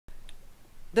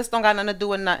This don't got nothing to do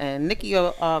with nothing. Nicki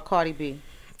or Cardi B?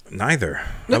 Neither.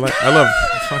 I love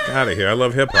fuck out of here. I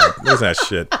love hip hop. What's that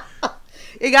shit?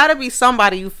 It got to be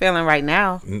somebody you feeling right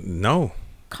now. No.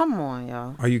 Come on,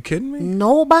 y'all. Are you kidding me?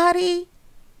 Nobody?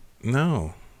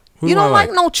 No. Who You do I don't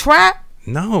like no trap?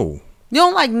 No. You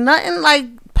don't like nothing like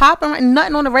popping,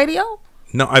 nothing on the radio?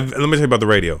 No. Let me tell you about the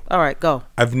radio. All right, go.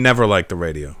 I've never liked the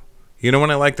radio. You know when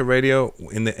I liked the radio?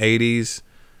 In the 80s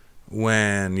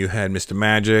when you had Mr.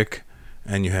 Magic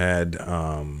and you had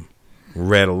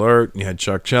Red Alert and you had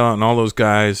Chuck Chilla and all those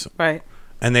guys. Right.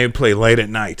 And they would play late at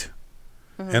night.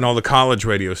 And all the college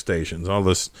radio stations, all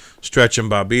the Stretch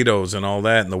and Bobitos and all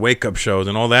that, and the wake-up shows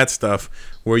and all that stuff,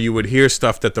 where you would hear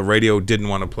stuff that the radio didn't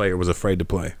want to play or was afraid to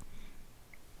play.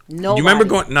 No. Do you remember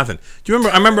going? Nothing. Do you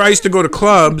remember? I remember I used to go to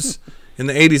clubs in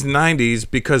the 80s and 90s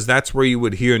because that's where you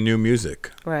would hear new music.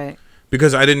 Right.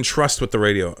 Because I didn't trust with the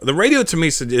radio. The radio to me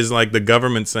is like the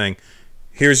government saying,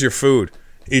 "Here's your food,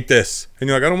 eat this," and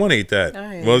you're like, "I don't want to eat that."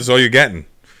 Well, that's all you're getting.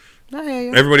 I hear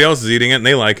you. Everybody else is eating it and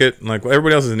they like it. And like, well,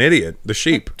 everybody else is an idiot. The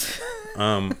sheep.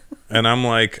 And I'm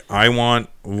like, I want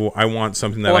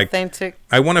something that authentic.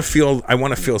 I want to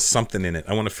feel something in it.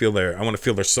 I want to feel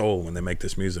their soul when they make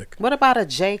this music. What about a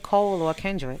J. Cole or a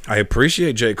Kendrick? I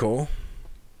appreciate J. Cole,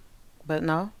 but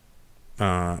no.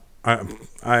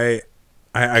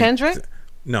 Kendrick?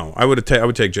 No, I would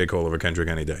take J. Cole over Kendrick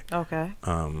any day. Okay.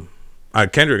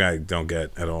 Kendrick I don't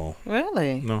get at all.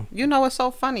 Really? No. You know it's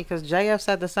so funny because JF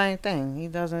said the same thing. He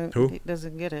doesn't. Who? He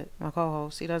doesn't get it. My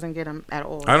co-host. He doesn't get him at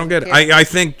all. I don't get it. I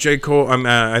think J. Cole.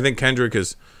 I think Kendrick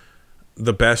is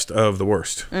the best of the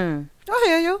worst. I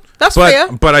hear you. That's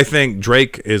fair. But I think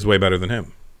Drake is way better than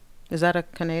him. Is that a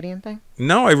Canadian thing?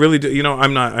 No, I really do. You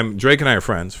know, Drake and I are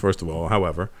friends. First of all,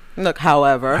 however, a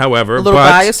little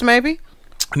biased maybe.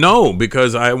 No,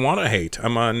 because I want to hate.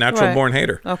 I'm a natural born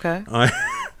hater. Okay.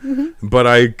 But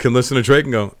I can listen to Drake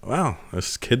and go, "Wow,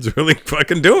 this kid's really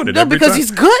fucking doing it." No, because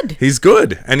he's good. He's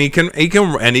good, and he can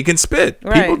spit.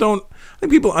 Right. I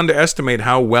think people underestimate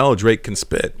how well Drake can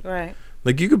spit. Right.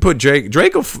 Like you could put Drake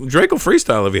will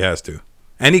freestyle if he has to,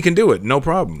 and he can do it, no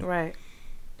problem. Right.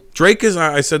 Drake is.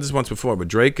 I said this once before, but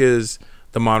Drake is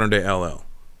the modern day LL.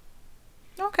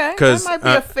 Okay, that might be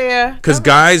a fair. Because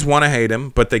guys want to hate him,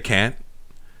 but they can't.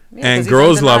 Yeah, and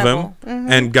girls love him,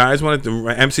 and guys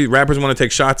rappers want to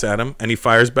take shots at him, and he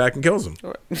fires back and kills them.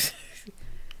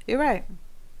 You're right.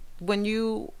 When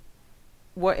you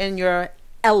were in your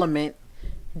element,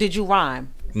 did you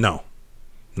rhyme? No,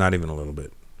 not even a little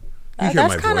bit.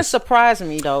 That's kind of surprising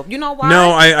me, though. You know why?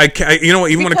 No, I can't. You know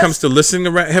what? Even when it comes to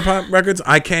listening to hip hop records,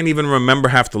 I can't even remember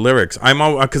half the lyrics.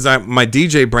 Because my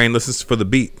DJ brain listens for the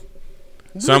beat.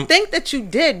 You would think that you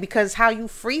did because how you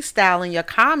freestyle in your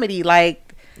comedy, like.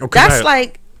 Okay, that's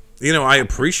like, you know, I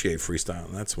appreciate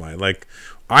freestyle. That's why, like,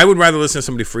 I would rather listen to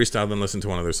somebody freestyle than listen to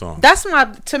one of their songs. That's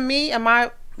to me, in my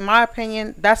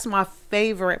opinion, that's my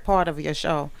favorite part of your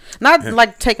show. Not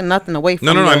like taking nothing away from.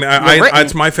 No.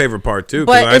 It's my favorite part too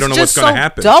because I don't know what's going to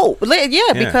happen. Dope,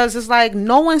 yeah, because it's like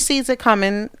no one sees it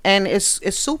coming, and it's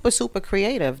super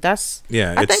creative. I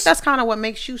think that's kind of what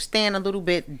makes you stand a little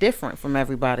bit different from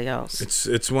everybody else.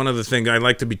 It's one of the things I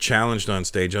like to be challenged on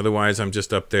stage. Otherwise, I'm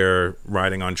just up there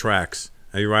riding on tracks.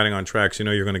 Now you're riding on tracks, you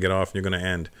know you're going to get off and you're going to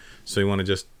end. So you want to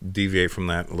just deviate from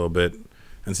that a little bit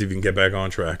and see if you can get back on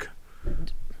track.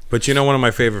 But you know, one of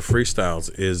my favorite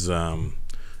freestyles is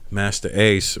Master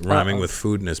Ace rhyming with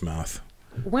food in his mouth.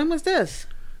 When was this?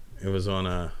 It was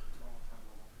on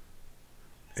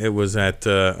it was at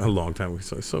a long time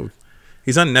ago. So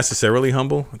he's unnecessarily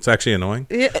humble. It's actually annoying.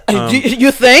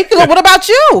 You think? What about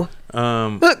you?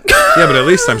 Yeah, but at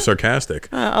least I'm sarcastic.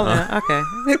 Okay.